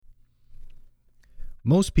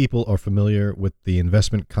Most people are familiar with the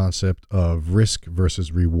investment concept of risk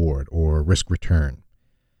versus reward, or risk return.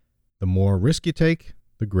 The more risk you take,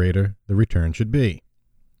 the greater the return should be.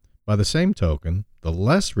 By the same token, the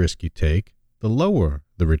less risk you take, the lower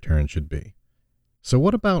the return should be. So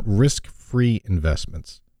what about risk-free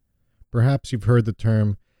investments? Perhaps you've heard the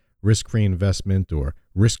term risk-free investment or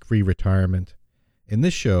risk-free retirement. In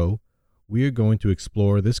this show, we are going to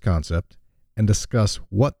explore this concept and discuss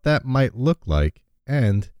what that might look like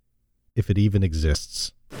and if it even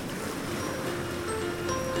exists.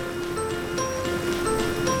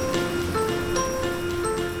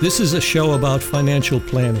 This is a show about financial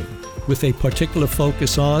planning with a particular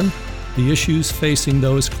focus on the issues facing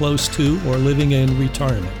those close to or living in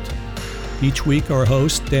retirement. Each week, our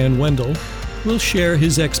host, Dan Wendell, will share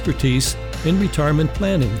his expertise in retirement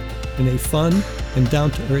planning in a fun and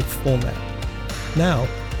down-to-earth format. Now,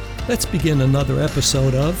 let's begin another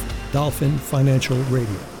episode of Dolphin Financial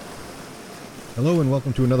Radio. Hello and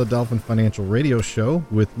welcome to another Dolphin Financial Radio show.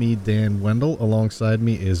 With me, Dan Wendell. Alongside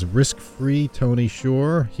me is risk-free Tony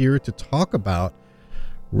Shore, here to talk about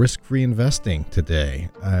risk-free investing today.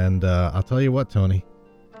 And I'll tell you what, Tony,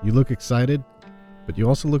 you look excited, but you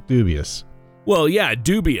also look dubious. Well, yeah,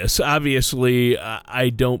 dubious. Obviously,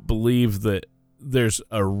 I don't believe that there's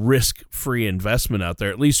a risk-free investment out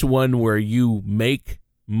there, at least one where you make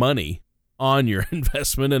money on your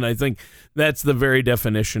investment. And I think that's the very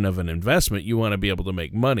definition of an investment. You want to be able to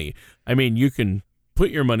make money. I mean, you can put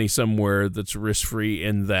your money somewhere that's risk-free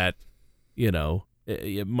in that, you know,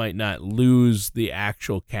 it might not lose the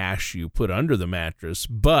actual cash you put under the mattress,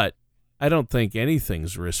 but I don't think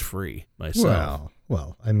anything's risk-free myself.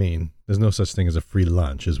 Well, I mean, there's no such thing as a free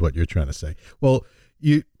lunch is what you're trying to say. Well,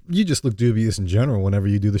 you just look dubious in general whenever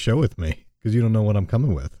you do the show with me because you don't know what I'm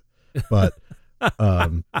coming with. But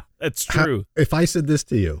that's true. If I said this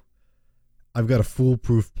to you, I've got a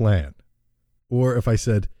foolproof plan, or if I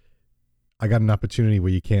said I got an opportunity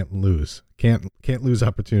where you can't lose lose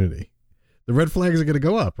opportunity, the red flags are going to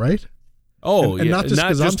go up, right? Oh, and yeah, not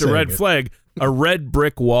just a red flag, a red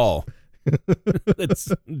brick wall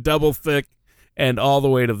that's double thick and all the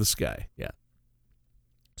way to the sky. Yeah.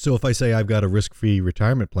 So if I say I've got a risk-free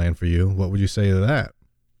retirement plan for you, what would you say to that?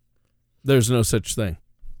 There's no such thing.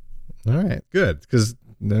 All right, good, because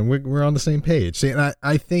then we're on the same page. See, and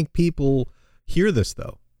I think people hear this,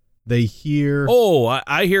 though. They hear... Oh,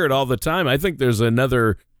 I hear it all the time. I think there's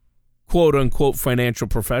another quote-unquote financial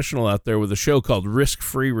professional out there with a show called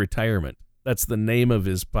Risk-Free Retirement. That's the name of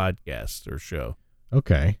his podcast or show.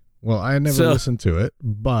 Okay. Well, I never listened to it,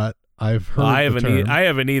 but I've heard the term. I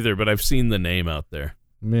haven't either, but I've seen the name out there.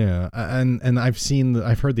 Yeah, and I've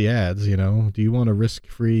heard the ads, you know. Do you want a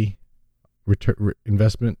risk-free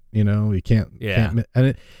investment? You know, you can't. Yeah.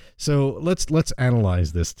 So let's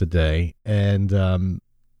analyze this today and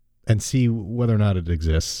see whether or not it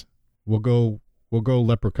exists. We'll go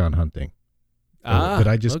leprechaun hunting. Did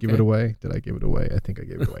I just give it away? Did I give it away? I think I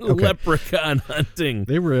gave it away. Okay. Leprechaun hunting.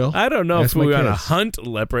 They real. I don't know if we want to hunt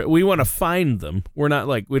We want to find them. We're not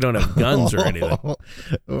we don't have guns or anything.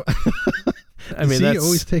 I mean, that's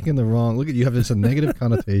always taking the wrong. Look at you have this a negative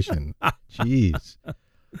connotation. Jeez.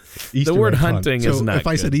 The word hunting is not. If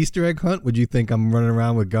I said Easter egg hunt, would you think I'm running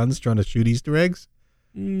around with guns trying to shoot Easter eggs?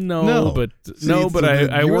 No, but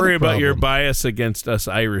I worry about your bias against us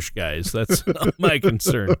Irish guys. That's my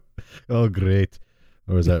concern. Oh, great.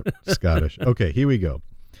 Or is that Scottish? Okay, here we go.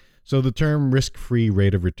 So the term risk-free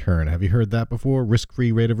rate of return. Have you heard that before?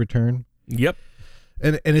 Risk-free rate of return? Yep.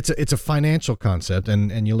 And it's a financial concept,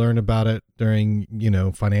 and you learn about it during,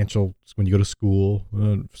 financial, when you go to school,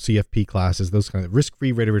 CFP classes, those kind of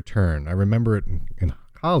risk-free rate of return. I remember it in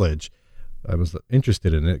college. I was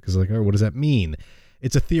interested in it because what does that mean?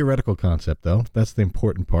 It's a theoretical concept, though. That's the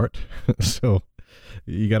important part. So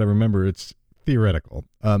you got to remember it's theoretical.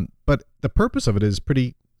 But the purpose of it is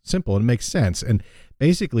pretty simple and makes sense, and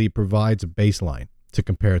basically provides a baseline to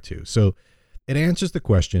compare to. So it answers the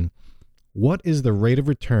question, what is the rate of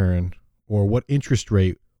return, or what interest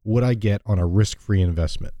rate would I get on a risk-free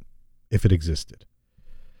investment if it existed?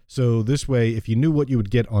 So this way, if you knew what you would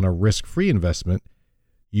get on a risk-free investment,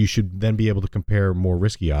 you should then be able to compare more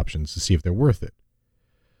risky options to see if they're worth it.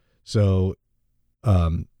 So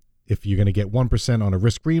if you're going to get 1% on a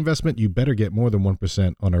risk-free investment, you better get more than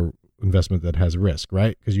 1% on an investment that has risk,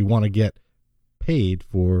 right? Because you want to get paid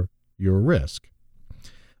for your risk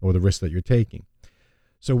or the risk that you're taking.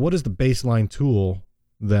 So what is the baseline tool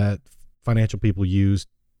that financial people use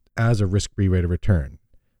as a risk-free rate of return?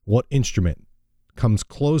 What instrument comes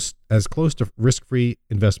as close to risk-free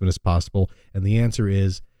investment as possible? And the answer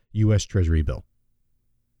is U.S. Treasury bill,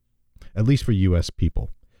 at least for U.S.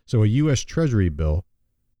 people. So a U.S. Treasury bill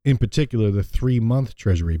in particular, the 3-month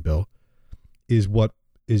Treasury bill is what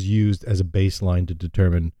is used as a baseline to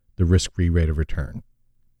determine the risk-free rate of return.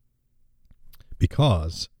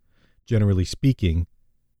 Because, generally speaking,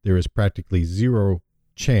 there is practically zero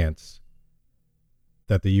chance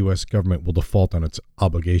that the U.S. government will default on its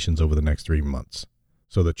obligations over the next 3 months.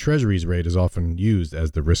 So the Treasury's rate is often used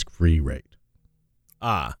as the risk-free rate.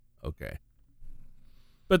 Ah, okay.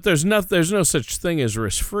 But there's no such thing as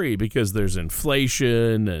risk-free because there's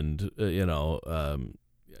inflation and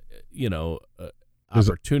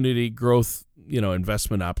opportunity growth,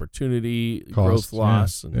 investment opportunity, Costs, growth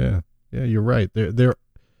loss. Yeah, you're right. There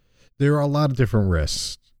are a lot of different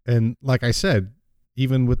risks, and like I said,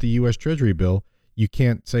 even with the U.S. Treasury bill, you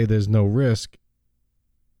can't say there's no risk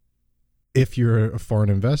if you're a foreign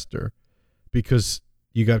investor, because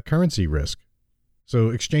you got currency risk. So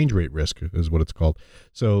exchange rate risk is what it's called.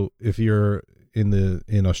 So if you're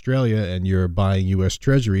in Australia and you're buying U.S.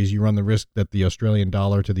 Treasuries, you run the risk that the Australian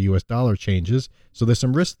dollar to the U.S. dollar changes. So there's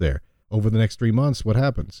some risk there. Over the next 3 months, what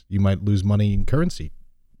happens? You might lose money in currency,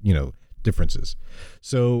 differences.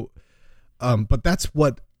 So, but that's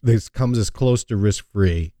what this comes as close to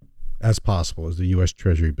risk-free as possible is the U.S.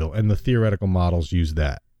 Treasury bill, and the theoretical models use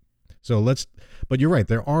that. So but you're right,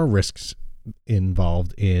 there are risks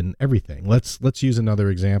involved in everything. Let's use another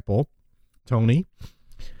example. Tony,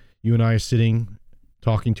 you and I are sitting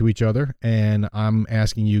talking to each other, and I'm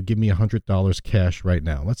asking you, give me $100 cash right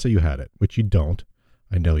now. Let's say you had it, which you don't.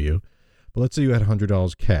 I know you. But let's say you had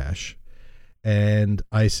 $100 cash, and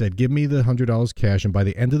I said, give me the $100 cash, and by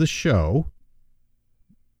the end of the show,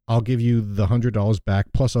 I'll give you the $100 back,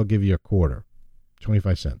 plus I'll give you a quarter,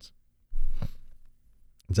 25 cents.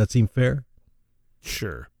 Does that seem fair?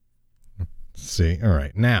 Sure. See, all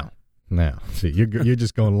right, now, see, you're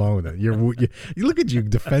just going along with it. You look at you,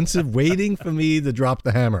 defensive, waiting for me to drop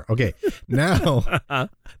the hammer. Okay, now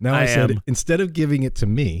I said instead of giving it to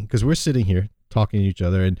me, because we're sitting here talking to each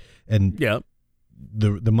other, and yep.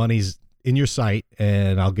 the money's in your sight,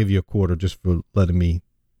 and I'll give you a quarter just for letting me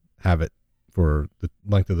have it for the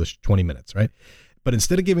length of the 20 minutes, right? But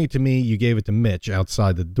instead of giving it to me, you gave it to Mitch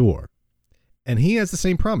outside the door. And he has the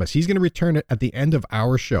same promise. He's going to return it at the end of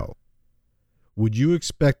our show. Would you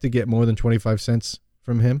expect to get more than 25 cents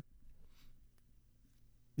from him?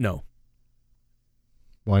 No.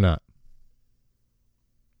 Why not?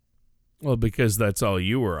 Well, because that's all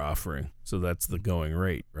you were offering. So that's the going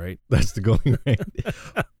rate, right? That's the going rate.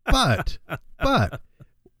 But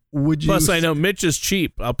would you... Plus, I know Mitch is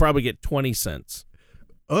cheap. I'll probably get 20 cents.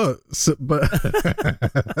 Oh, so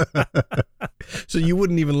you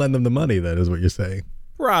wouldn't even lend them the money, then, is what you're saying?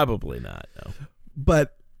 Probably not, no.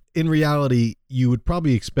 But in reality, you would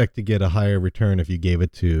probably expect to get a higher return if you gave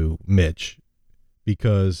it to Mitch,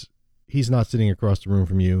 because he's not sitting across the room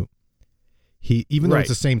from you. Even though it's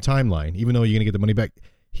the same timeline, even though you're going to get the money back,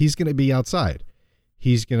 he's going to be outside.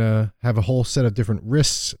 He's going to have a whole set of different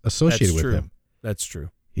risks associated with him. That's true.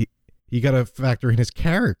 You got to factor in his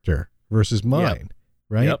character versus mine. Yep.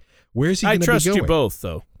 Right? Yep. Where's he going to be going? I trust you both,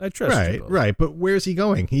 though. I trust you both. Right. But where's he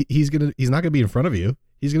going? He's not going to be in front of you.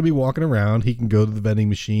 He's going to be walking around. He can go to the vending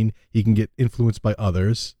machine. He can get influenced by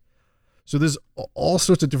others. So there's all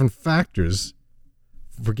sorts of different factors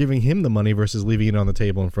for giving him the money versus leaving it on the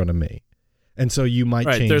table in front of me. And so you might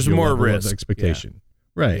change there's your more level risk. of expectation.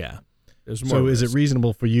 Yeah. Right. Yeah. There's more risk. Is it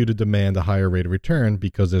reasonable for you to demand a higher rate of return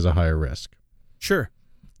because there's a higher risk? Sure.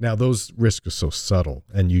 Now, those risks are so subtle,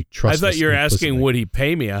 and you trust. I thought you were asking, would he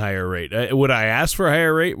pay me a higher rate? Would I ask for a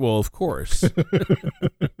higher rate? Well, of course.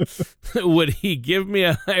 Would he give me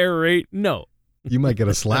a higher rate? No. You might get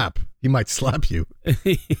a slap. He might slap you.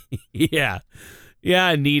 Yeah.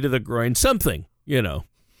 A knee to the groin. Something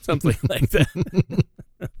like that.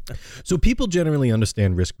 So people generally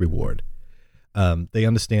understand risk reward. They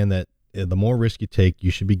understand that the more risk you take, you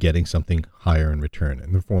should be getting something higher in return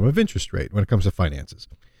in the form of interest rate when it comes to finances.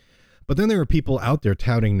 But then there are people out there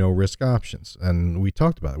touting no risk options. And we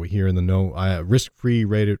talked about it. We hear in the risk-free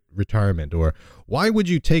rate of retirement, or why would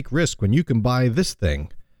you take risk when you can buy this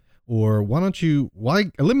thing? Or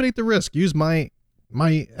why eliminate the risk? Use my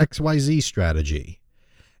XYZ strategy.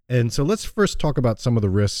 And so let's first talk about some of the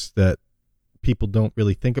risks that people don't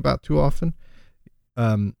really think about too often.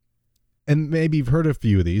 And maybe you've heard a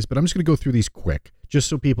few of these, but I'm just going to go through these quick, just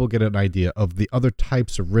so people get an idea of the other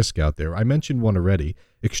types of risk out there. I mentioned one already,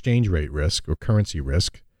 exchange rate risk or currency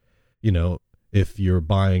risk. If you're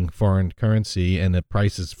buying foreign currency and the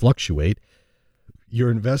prices fluctuate,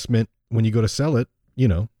 your investment, when you go to sell it,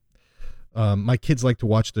 my kids like to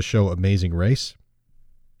watch the show Amazing Race.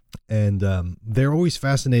 And they're always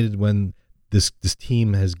fascinated when this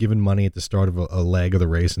team has given money at the start of a leg of the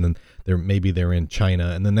race, and then they're in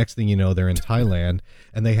China, and the next thing you know, they're in Thailand,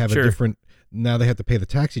 and they have a different. Now they have to pay the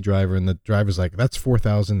taxi driver, and the driver's like, "That's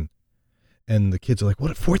 $4,000," and the kids are like,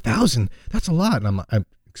 "What? $4,000? That's a lot." And I'm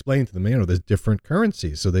explaining to them, there's different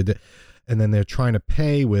currencies, so they did. And then they're trying to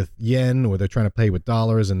pay with yen, or they're trying to pay with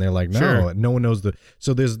dollars, and they're like, no, no one knows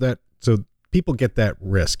so there's that. So people get that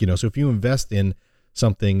risk, so if you invest in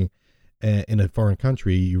something in a foreign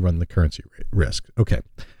country, you run the currency risk. Okay.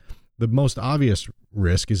 The most obvious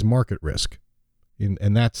risk is market risk.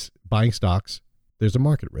 And that's buying stocks. There's a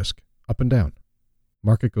market risk, up and down.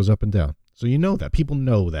 Market goes up and down. So you know that. People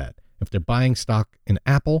know that. If they're buying stock in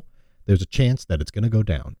Apple, there's a chance that it's going to go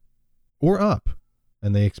down or up.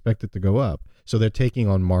 And they expect it to go up. So they're taking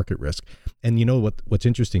on market risk. And you know what's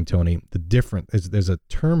interesting, Tony? There's a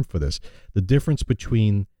term for this. The difference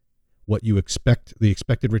between what you expect, the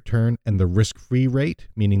expected return, and the risk-free rate,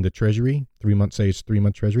 meaning the treasury, 3 months, say it's 3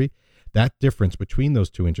 month treasury, that difference between those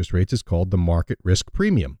two interest rates is called the market risk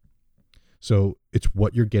premium. So it's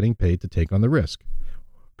what you're getting paid to take on the risk.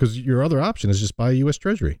 Because your other option is just buy a U.S.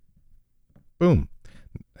 treasury. Boom.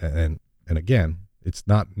 And again, it's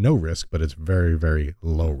not no risk, but it's very, very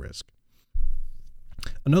low risk.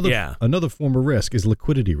 Another form of risk is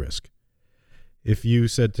liquidity risk. If you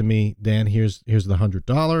said to me, Dan, here's the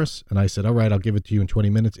 $100, and I said, all right, I'll give it to you in 20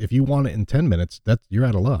 minutes. If you want it in 10 minutes, you're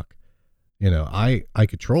out of luck. I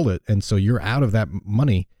control it, and so you're out of that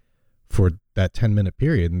money for that 10-minute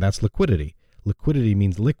period, and that's liquidity. Liquidity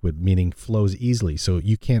means liquid, meaning flows easily. So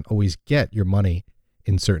you can't always get your money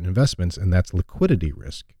in certain investments, and that's liquidity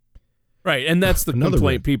risk. Right, and that's the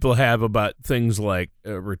complaint people have about things like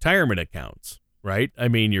retirement accounts, right? I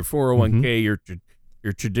mean, your 401k,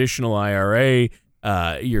 your traditional IRA,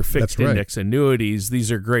 your fixed index annuities,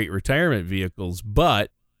 these are great retirement vehicles,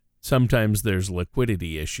 but sometimes there's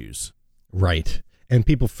liquidity issues. Right, and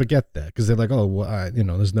people forget that because they're like, oh, well,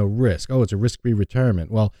 there's no risk. Oh, it's a risk-free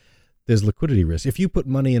retirement. Well, there's liquidity risk. If you put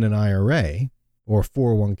money in an IRA or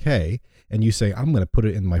 401k, and you say, I'm going to put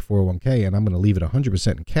it in my 401k and I'm going to leave it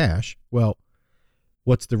 100% in cash, well,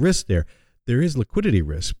 what's the risk there? There is liquidity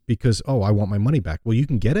risk because, I want my money back. Well, you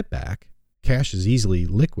can get it back. Cash is easily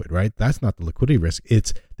liquid, right? That's not the liquidity risk.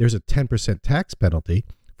 There's a 10% tax penalty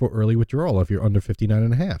for early withdrawal if you're under 59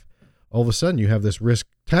 and a half. All of a sudden, you have this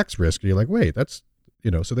tax risk. You're like, wait, that's,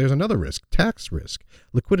 so there's another risk, tax risk.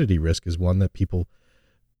 Liquidity risk is one that people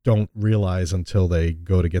don't realize until they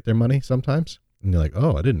go to get their money sometimes. And you're like,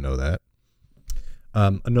 oh, I didn't know that.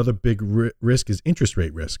 Another big risk is interest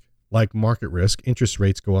rate risk. Like market risk, interest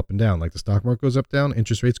rates go up and down. Like the stock market goes up and down,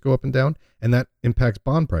 interest rates go up and down, and that impacts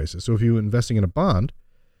bond prices. So if you're investing in a bond,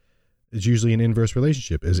 it's usually an inverse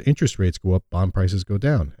relationship. As interest rates go up, bond prices go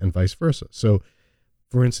down, and vice versa. So,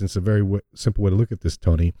 for instance, a very simple way to look at this,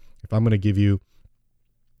 Tony, if I'm going to give you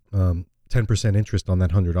 10% interest on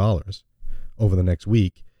that $100 over the next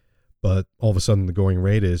week, but all of a sudden the going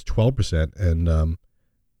rate is 12%, and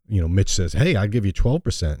Mitch says, hey, I'll give you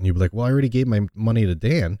 12%. And you'd be like, well, I already gave my money to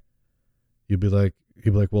Dan. He'd be like,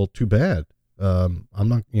 well, too bad. I'm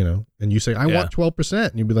not, and you say, I want 12%.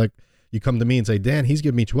 And you'd be like, you come to me and say, Dan, he's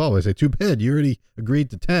giving me 12. I say, too bad. You already agreed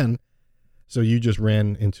to 10. So you just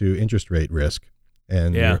ran into interest rate risk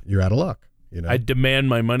and you're out of luck. I demand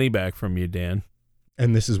my money back from you, Dan.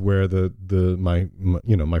 And this is where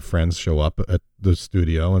my friends show up at the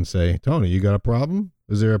studio and say, Tony, you got a problem?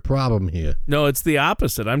 Is there a problem here? No, it's the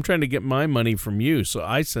opposite. I'm trying to get my money from you, so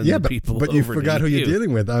I send the people over to you. But you forgot who you're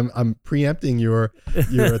dealing with. I'm preempting your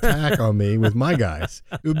attack on me with my guys.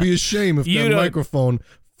 It would be a shame if that microphone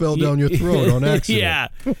fell down your throat on accident. Yeah,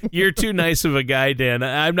 you're too nice of a guy, Dan.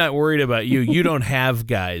 I'm not worried about you. You don't have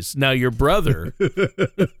guys. Now, your brother,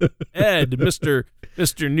 Ed, Mr.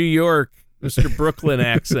 New York, Mr. Brooklyn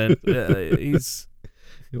accent,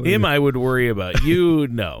 him I would worry about. You,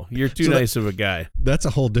 no. You're too nice of a guy. That's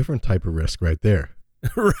a whole different type of risk right there.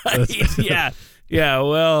 Right, yeah. Yeah,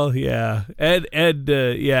 well, yeah. Ed,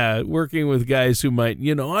 working with guys who might,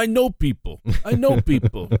 I know people.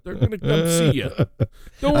 They're going to come see you.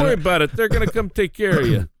 Don't worry about it. They're going to come take care of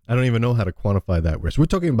you. I don't even know how to quantify that risk. We're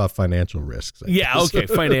talking about financial risks. Yeah, okay,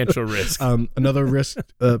 financial risk. Another risk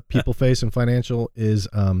people face in financial is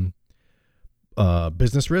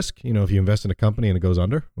business risk. If you invest in a company and it goes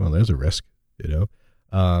under, well, there's a risk.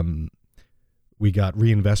 We got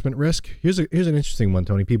reinvestment risk. Here's an interesting one,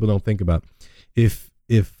 Tony. People don't think about. If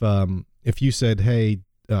you said, hey,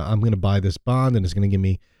 I'm going to buy this bond and it's going to give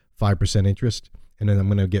me 5% interest, and then I'm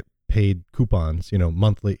going to get paid coupons,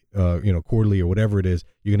 monthly, quarterly or whatever it is,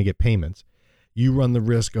 you're going to get payments. You run the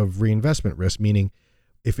risk of reinvestment risk, meaning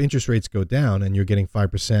if interest rates go down and you're getting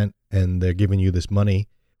 5% and they're giving you this money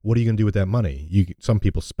what are you going to do with that money? Some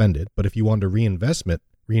people spend it, but if you want to reinvest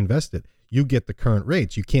it, you get the current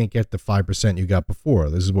rates. You can't get the 5% you got before.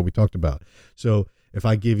 This is what we talked about. So if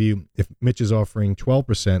Mitch is offering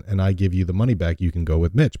 12% and I give you the money back, you can go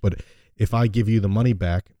with Mitch. But if I give you the money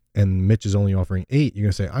back and Mitch is only offering 8, you're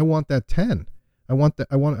going to say, I want that 10. I'm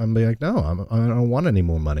like, no, I don't want any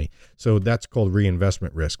more money. So that's called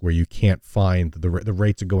reinvestment risk, where you can't find the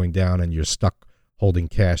rates are going down and you're stuck holding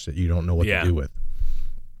cash that you don't know what to do with.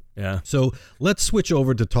 Yeah. So let's switch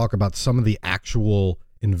over to talk about some of the actual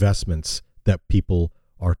investments that people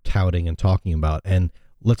are touting and talking about. And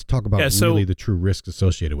let's talk about really the true risks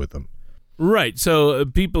associated with them. Right. So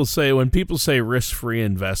when people say risk-free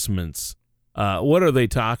investments, what are they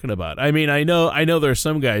talking about? I mean, I know there are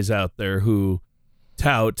some guys out there who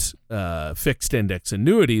tout fixed index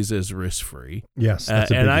annuities as risk-free. Yes.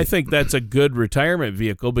 And I think that's a good retirement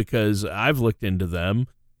vehicle because I've looked into them.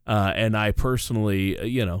 And I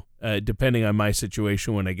personally, depending on my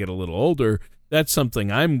situation when I get a little older, that's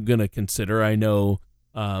something I'm going to consider. I know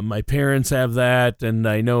my parents have that, and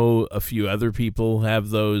I know a few other people have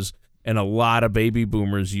those, and a lot of baby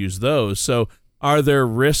boomers use those. So are there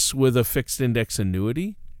risks with a fixed index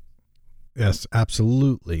annuity? Yes,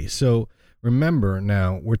 absolutely. So remember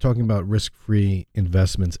now, we're talking about risk-free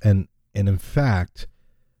investments, and in fact,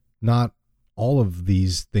 not all of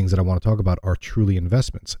these things that I want to talk about are truly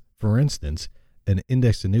investments. For instance, an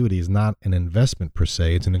indexed annuity is not an investment per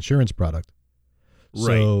se, it's an insurance product. Right.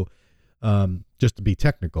 So just to be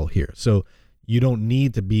technical here. So you don't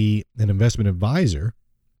need to be an investment advisor,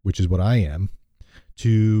 which is what I am,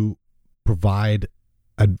 to provide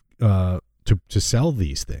to sell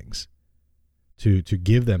these things, to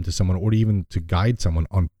give them to someone, or even to guide someone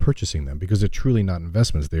on purchasing them, because they're truly not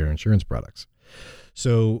investments, they're insurance products.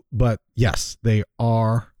 So, but yes, they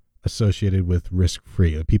are associated with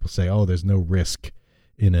risk-free. People say, oh, there's no risk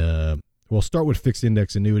we'll start with fixed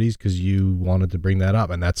index annuities because you wanted to bring that up,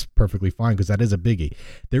 and that's perfectly fine because that is a biggie.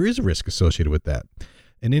 There is a risk associated with that.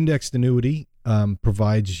 An indexed annuity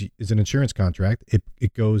is an insurance contract.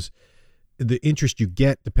 It goes, the interest you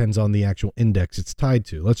get depends on the actual index it's tied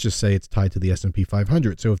to. Let's just say it's tied to the S&P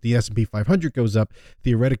 500. So if the S&P 500 goes up,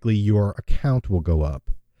 theoretically your account will go up.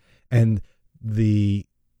 And the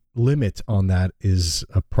limit on that is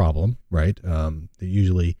a problem, right?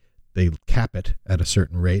 They cap it at a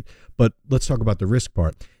certain rate. But let's talk about the risk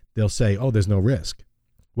part. They'll say, oh, there's no risk.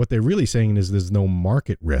 What they're really saying is there's no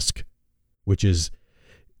market risk, which is,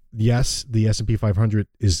 yes, the S&P 500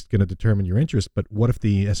 is going to determine your interest, but what if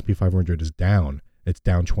the S&P 500 is down? It's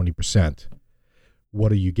down 20%. What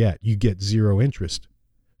do you get? You get zero interest.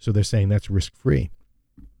 So they're saying that's risk-free.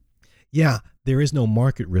 Yeah, there is no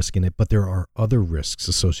market risk in it, but there are other risks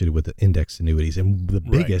associated with the index annuities, and the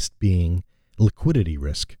biggest being liquidity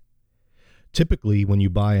risk. Typically, when you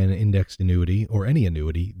buy an indexed annuity or any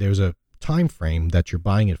annuity, there's a time frame that you're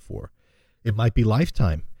buying it for. It might be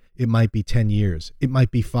lifetime. It might be 10 years. It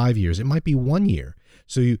might be 5 years. It might be 1 year.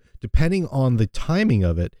 So depending on the timing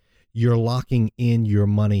of it, you're locking in your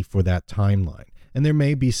money for that timeline. And there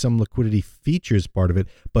may be some liquidity features part of it,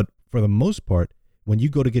 but for the most part, when you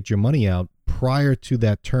go to get your money out prior to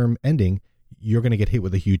that term ending, you're going to get hit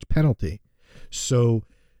with a huge penalty. So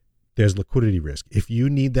there's liquidity risk. If you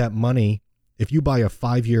need that money, if you buy a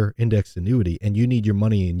 5-year indexed annuity and you need your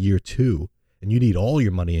money in year 2, and you need all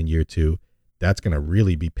your money in year 2, that's going to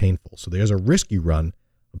really be painful. So there's a risk you run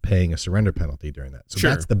of paying a surrender penalty during that. So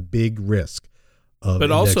that's the big risk of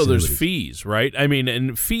But also there's annuities. fees, right? I mean,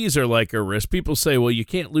 and fees are like a risk. People say, well, you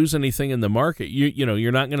can't lose anything in the market.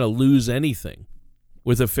 You're not going to lose anything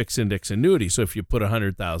with a fixed index annuity. So if you put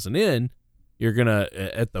 100,000 in, you're going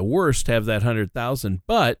to, at the worst, have that 100,000.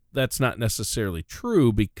 But that's not necessarily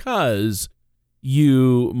true because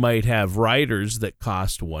you might have riders that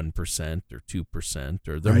cost 1% or 2%,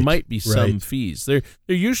 or there might be some fees. They're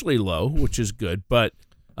usually low, which is good, but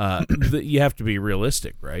you have to be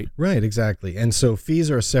realistic, right? Right, exactly. And so fees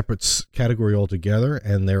are a separate category altogether,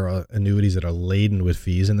 and there are annuities that are laden with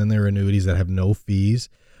fees, and then there are annuities that have no fees.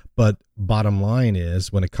 But bottom line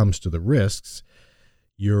is, when it comes to the risks,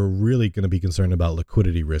 you're really going to be concerned about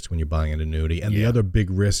liquidity risk when you're buying an annuity. And the other big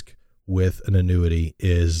risk with an annuity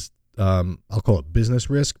is, I'll call it business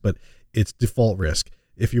risk, but it's default risk.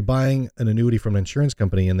 If you're buying an annuity from an insurance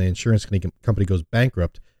company and the insurance company goes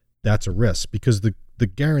bankrupt, that's a risk, because the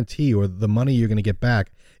guarantee or the money you're going to get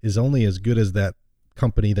back is only as good as that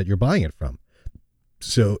company that you're buying it from.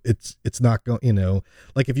 So it's not going,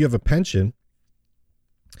 like if you have a pension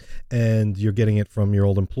and you're getting it from your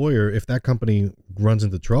old employer, if that company runs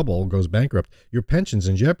into trouble, goes bankrupt, your pension's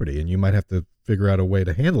in jeopardy, and you might have to figure out a way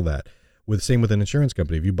to handle that. Same with an insurance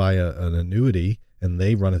company. If you buy an annuity and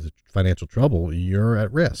they run into financial trouble, you're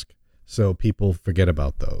at risk. So people forget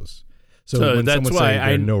about those. So when that's someone why says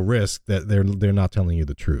there's no risk, that they're not telling you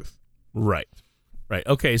the truth. Right.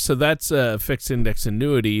 Okay, so that's fixed index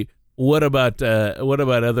annuity. What about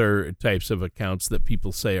other types of accounts that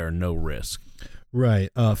people say are no risk? Right.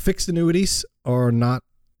 Fixed annuities are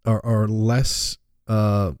less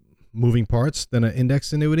moving parts than an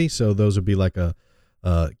index annuity. So those would be like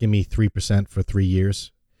give me 3% for 3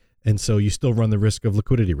 years. And so you still run the risk of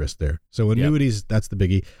liquidity risk there. So annuities, That's the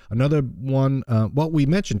biggie. Another one, we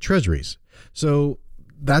mentioned treasuries. So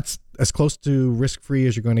that's as close to risk-free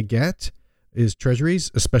as you're going to get is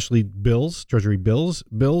treasuries, especially bills, treasury bills.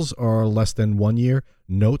 Bills are less than 1 year.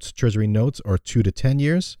 Treasury notes are 2 to 10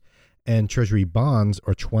 years. And treasury bonds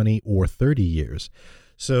are 20 or 30 years.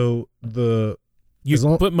 So you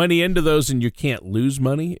put money into those and you can't lose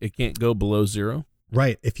money? It can't go below zero?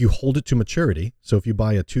 Right. If you hold it to maturity, so if you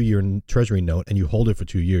buy a 2-year treasury note and you hold it for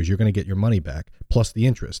 2 years, you're going to get your money back plus the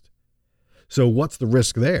interest. So what's the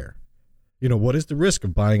risk there? What is the risk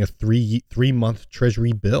of buying a 3-month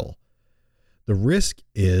treasury bill? The risk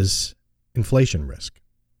is inflation risk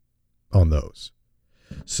on those.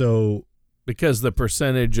 So because the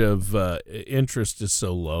percentage of interest is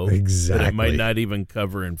so low exactly, that it might not even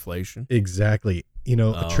cover inflation. Exactly.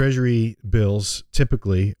 Treasury bills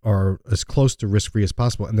typically are as close to risk-free as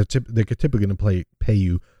possible, and they're typically going to pay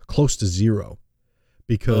you close to zero,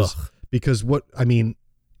 because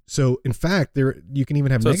So in fact, you can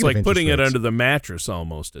even have negative interest rates. So it's like putting it under the mattress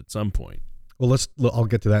almost at some point. Well, I'll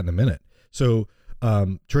get to that in a minute. So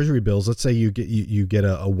treasury bills, let's say you get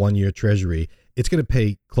a 1-year treasury, it's going to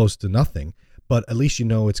pay close to nothing, but at least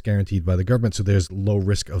it's guaranteed by the government, so there's low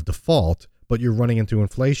risk of default. But you're running into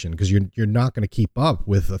inflation because you're not going to keep up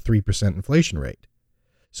with a 3% inflation rate.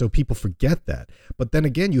 So people forget that. But then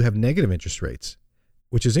again, you have negative interest rates,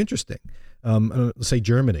 which is interesting. Let's say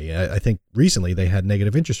Germany. I think recently they had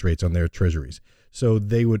negative interest rates on their treasuries. So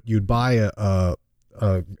you'd buy a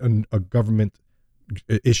government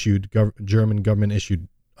issued German government issued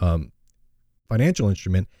financial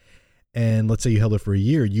instrument, and let's say you held it for a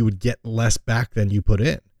year, you would get less back than you put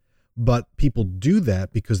in. But people do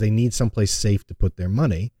that because they need someplace safe to put their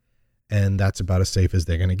money, and that's about as safe as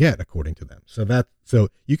they're going to get, according to them. So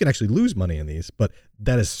you can actually lose money in these, but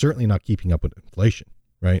that is certainly not keeping up with inflation,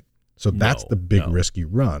 right? So that's the big risk you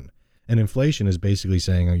run. And inflation is basically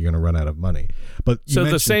saying you're going to run out of money. But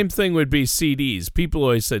the same thing would be CDs. People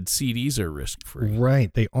always said CDs are risk-free.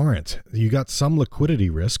 Right, they aren't. You got some liquidity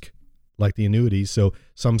risk, like the annuities. So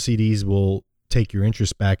some CDs will take your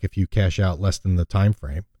interest back if you cash out less than the time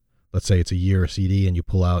frame. Let's say it's a year CD and you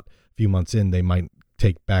pull out a few months in, they might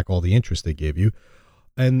take back all the interest they gave you.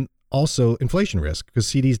 And also inflation risk, because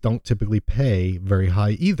CDs don't typically pay very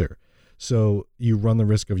high either. So you run the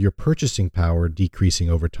risk of your purchasing power decreasing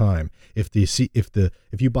over time. If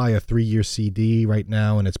you buy a 3-year CD right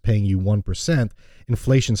now and it's paying you 1%,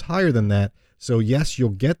 inflation's higher than that. So yes,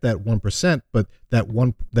 you'll get that 1%, but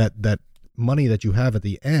that money that you have at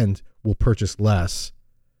the end will purchase less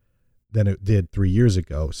than it did 3 years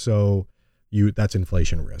ago. So that's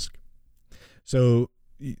inflation risk. So,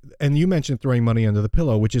 and you mentioned throwing money under the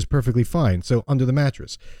pillow, which is perfectly fine. So under the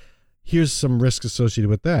mattress, here's some risks associated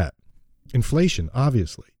with that. Inflation,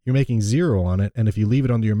 obviously. You're making zero on it, and if you leave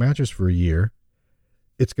it under your mattress for a year,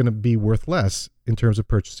 it's going to be worth less in terms of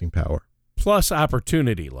purchasing power. Plus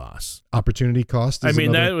opportunity loss. Opportunity cost is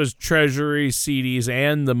that was treasury, CDs,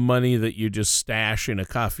 and the money that you just stash in a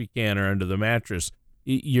coffee can or under the mattress.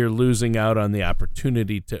 You're losing out on the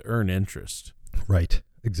opportunity to earn interest. Right,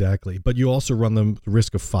 exactly. But you also run the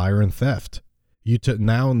risk of fire and theft.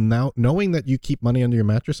 Now knowing that you keep money under your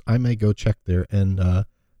mattress, I may go check there and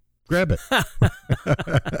grab it.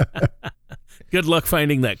 Good luck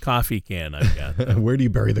finding that coffee can I've got. Where do you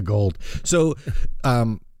bury the gold? So,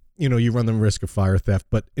 you run the risk of fire theft,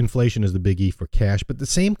 but inflation is the biggie for cash. But the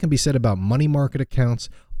same can be said about money market accounts,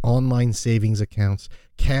 online savings accounts,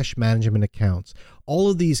 cash management accounts. All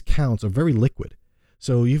of these accounts are very liquid.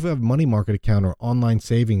 So you have a money market account or online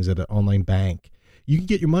savings at an online bank, you can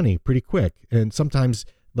get your money pretty quick. And sometimes,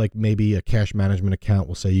 like maybe a cash management account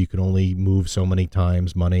will say you can only move so many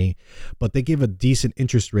times money, but they give a decent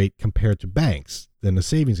interest rate compared to banks than a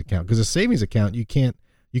savings account. Because a savings account, you can't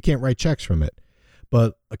write checks from it.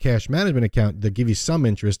 But a cash management account, they'll give you some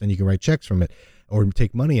interest and you can write checks from it or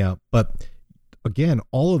take money out. But again,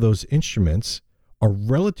 all of those instruments are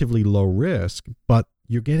relatively low risk, but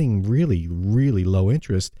you're getting really, really low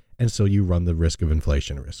interest. And so you run the risk of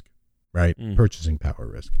inflation risk, right? Purchasing power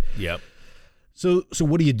risk. Yep. So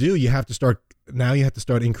what do? You have to start now you have to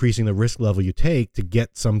start increasing the risk level you take to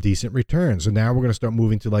get some decent returns. So now we're going to start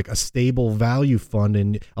moving to like a stable value fund.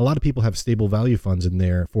 And a lot of people have stable value funds in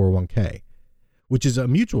their 401k, which is a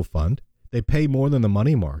mutual fund. They pay more than the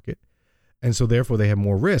money market. And so therefore they have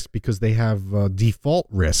more risk because they have default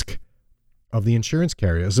risk of the insurance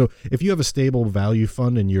carrier. So if you have a stable value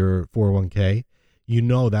fund in your 401k, you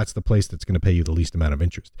know that's the place that's going to pay you the least amount of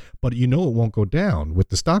interest. But you know it won't go down with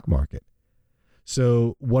the stock market.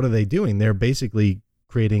 So what are they doing? They're basically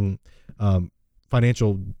creating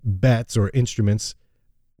financial bets or instruments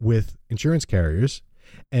with insurance carriers.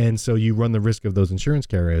 And so you run the risk of those insurance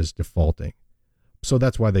carriers defaulting. So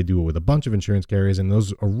that's why they do it with a bunch of insurance carriers, and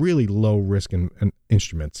those are really low risk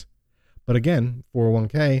instruments. But again,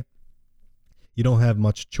 401k, you don't have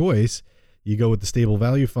much choice. You go with the stable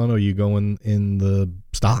value fund, or you go in the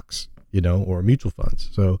stocks, or mutual funds.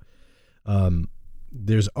 So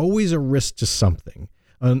there's always a risk to something.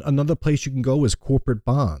 Another place you can go is corporate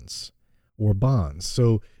bonds or bonds.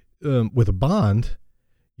 So with a bond,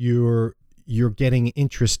 you're getting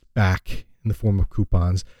interest back in the form of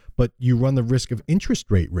coupons, but you run the risk of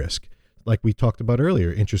interest rate risk. Like we talked about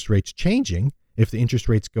earlier, interest rates changing. If the interest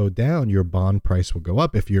rates go down, your bond price will go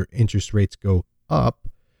up. If your interest rates go up,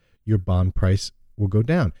 your bond price will go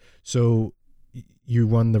down. So you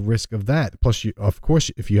run the risk of that. Plus, of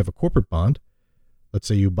course, if you have a corporate bond, let's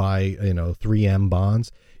say you buy, 3M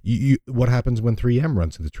bonds, what happens when 3M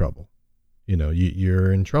runs into trouble?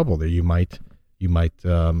 You're in trouble there. You might,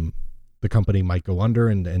 the company might go under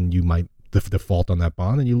and you might default on that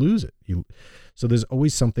bond and you lose it. So there's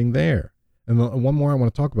always something there. And one more I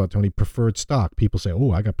want to talk about, Tony, preferred stock. People say,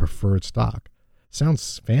 oh, I got preferred stock.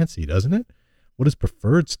 Sounds fancy, doesn't it? What is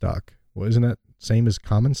preferred stock? Well, isn't that same as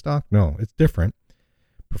common stock? No, it's different.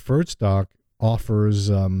 Preferred stock offers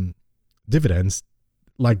dividends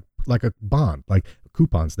like a bond, like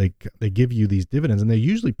coupons. They give you these dividends, and they're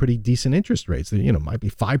usually pretty decent interest rates. They, might be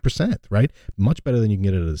 5%, right? Much better than you can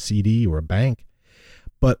get at a CD or a bank.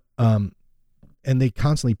 But and they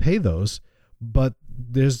constantly pay those, but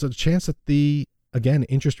there's a chance that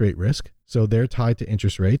interest rate risk. So they're tied to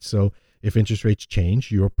interest rates. So if interest rates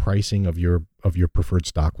change, your pricing of your preferred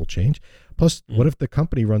stock will change. Plus, what if the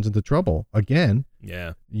company runs into trouble? Again,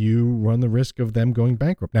 you run the risk of them going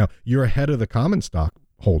bankrupt. Now, you're ahead of the common stock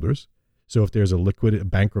holders. So if there's a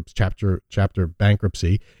bankrupt chapter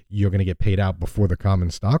bankruptcy, you're going to get paid out before the common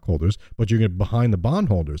stockholders, but you're going to be behind the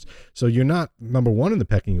bondholders. So you're not number one in the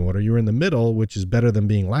pecking order. You're in the middle, which is better than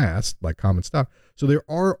being last, like common stock. So there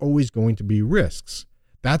are always going to be risks.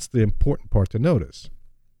 That's the important part to notice.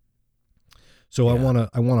 So I want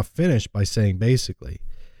to finish by saying basically,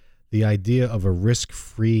 the idea of a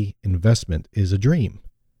risk-free investment is a dream.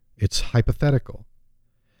 It's hypothetical.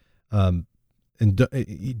 And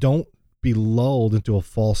don't be lulled into a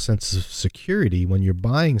false sense of security when you're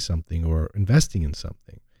buying something or investing in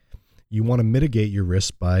something. You want to mitigate your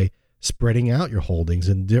risk by spreading out your holdings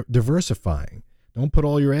and diversifying. Don't put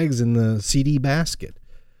all your eggs in the CD basket,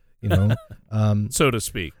 so to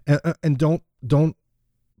speak. And don't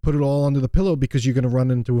put it all under the pillow because you're going to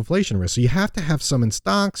run into inflation risk. So you have to have some in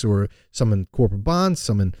stocks or some in corporate bonds,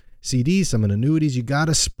 some in CDs, some in annuities. You got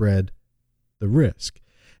to spread the risk.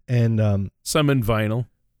 And some in vinyl.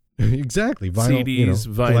 Exactly. Vinyl, CDs,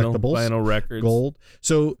 vinyl, collectibles, vinyl records, gold.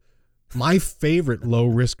 So my favorite low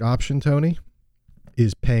risk option, Tony,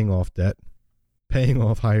 is paying off debt, paying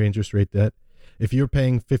off higher interest rate debt. If you're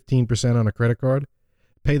paying 15% on a credit card,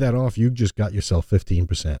 pay that off. You just got yourself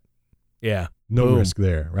 15%. Yeah. No Boom. risk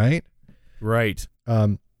there, right? Right.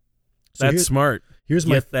 So that's smart.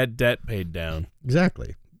 Get that debt paid down.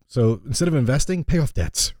 Exactly. So instead of investing, pay off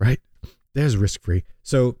debts, right? There's risk free.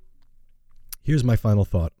 So here's my final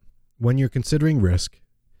thought. When you're considering risk,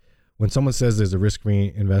 when someone says there's a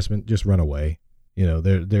risk-free investment, just run away.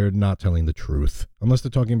 They're not telling the truth. Unless they're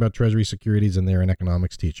talking about Treasury securities and they're an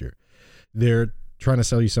economics teacher. They're trying to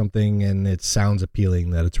sell you something and it sounds appealing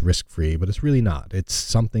that it's risk-free, but it's really not. It's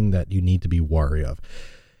something that you need to be wary of.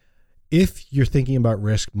 If you're thinking about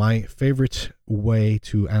risk, my favorite way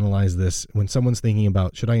to analyze this, when someone's thinking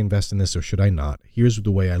about, should I invest in this or should I not? Here's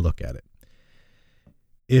the way I look at it.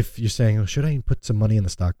 If you're saying, should I put some money in the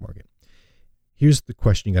stock market? Here's the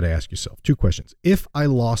question you got to ask yourself. 2 questions. If I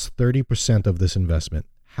lost 30% of this investment,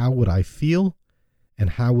 how would I feel and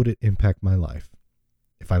how would it impact my life?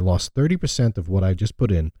 If I lost 30% of what I just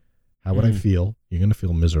put in, how would I feel? You're going to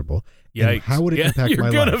feel miserable. Yikes. And how would it impact my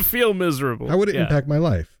life? You're going to feel miserable. How would it impact my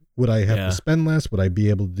life? Would I have to spend less? Would I be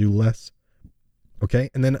able to do less? Okay.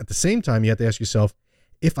 And then at the same time, you have to ask yourself,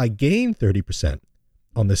 if I gain 30%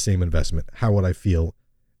 on this same investment, how would I feel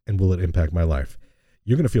and will it impact my life?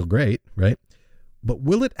 You're going to feel great, right? but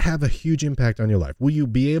will it have a huge impact on your life? Will you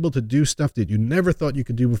be able to do stuff that you never thought you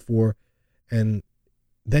could do before? And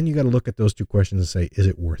then you got to look at those two questions and say, is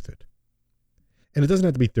it worth it? And it doesn't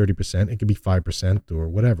have to be 30%. It could be 5% or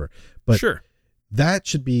whatever. But sure, that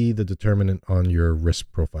should be the determinant on your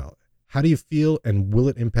risk profile. How do you feel, and will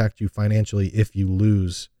it impact you financially if you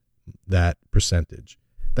lose that percentage?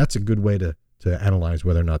 That's a good way to analyze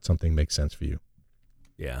whether or not something makes sense for you.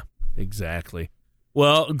 Yeah, exactly.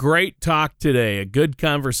 Well, great talk today. A good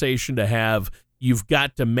conversation to have. You've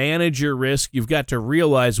got to manage your risk. You've got to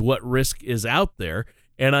realize what risk is out there.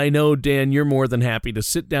 And I know, Dan, you're more than happy to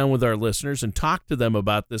sit down with our listeners and talk to them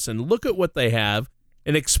about this and look at what they have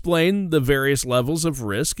and explain the various levels of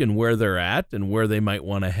risk and where they're at and where they might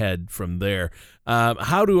want to head from there.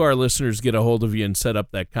 How do our listeners get a hold of you and set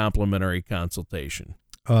up that complimentary consultation?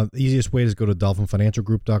 The easiest way is go to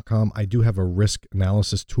dolphinfinancialgroup.com. I do have a risk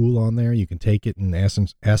analysis tool on there. You can take it and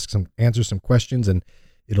answer some questions, and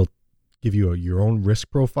it'll give you your own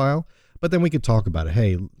risk profile. But then we could talk about it.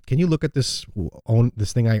 Hey, can you look at this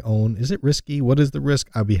thing I own? Is it risky? What is the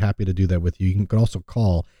risk? I'd be happy to do that with you. You can also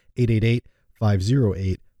call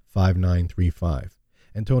 888-508-5935.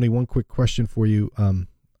 And Tony, one quick question for you. I'm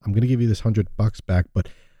going to give you this $100 back, but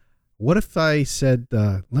what if I said,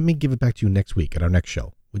 let me give it back to you next week at our next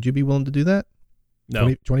show? Would you be willing to do that?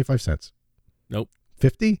 No. 25 cents. Nope.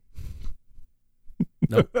 50?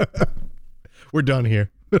 Nope. We're done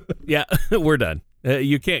here. Yeah, we're done.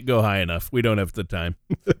 You can't go high enough. We don't have the time.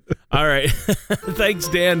 All right. Thanks,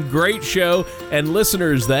 Dan. Great show. And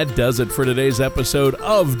listeners, that does it for today's episode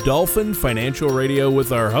of Dolphin Financial Radio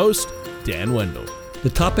with our host, Dan Wendell.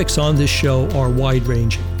 The topics on this show are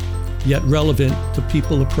wide-ranging, yet relevant to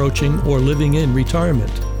people approaching or living in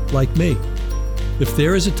retirement, like me. If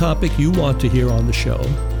there is a topic you want to hear on the show,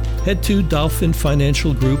 head to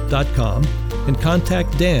dolphinfinancialgroup.com and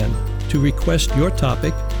contact Dan to request your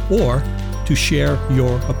topic or to share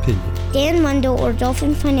your opinion. Dan Wendell or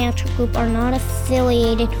Dolphin Financial Group are not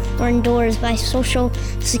affiliated or endorsed by Social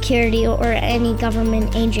Security or any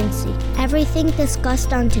government agency. Everything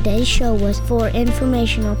discussed on today's show was for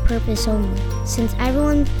informational purpose only. Since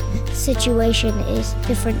everyone's situation is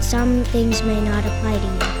different, some things may not apply to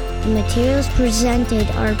you. The materials presented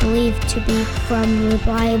are believed to be from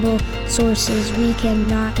reliable sources. We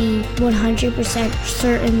cannot be 100%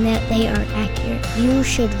 certain that they are accurate. You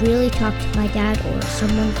should really talk to my dad or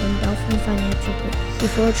someone from Dolphin Financial Group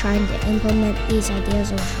before trying to implement these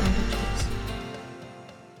ideas or strategies.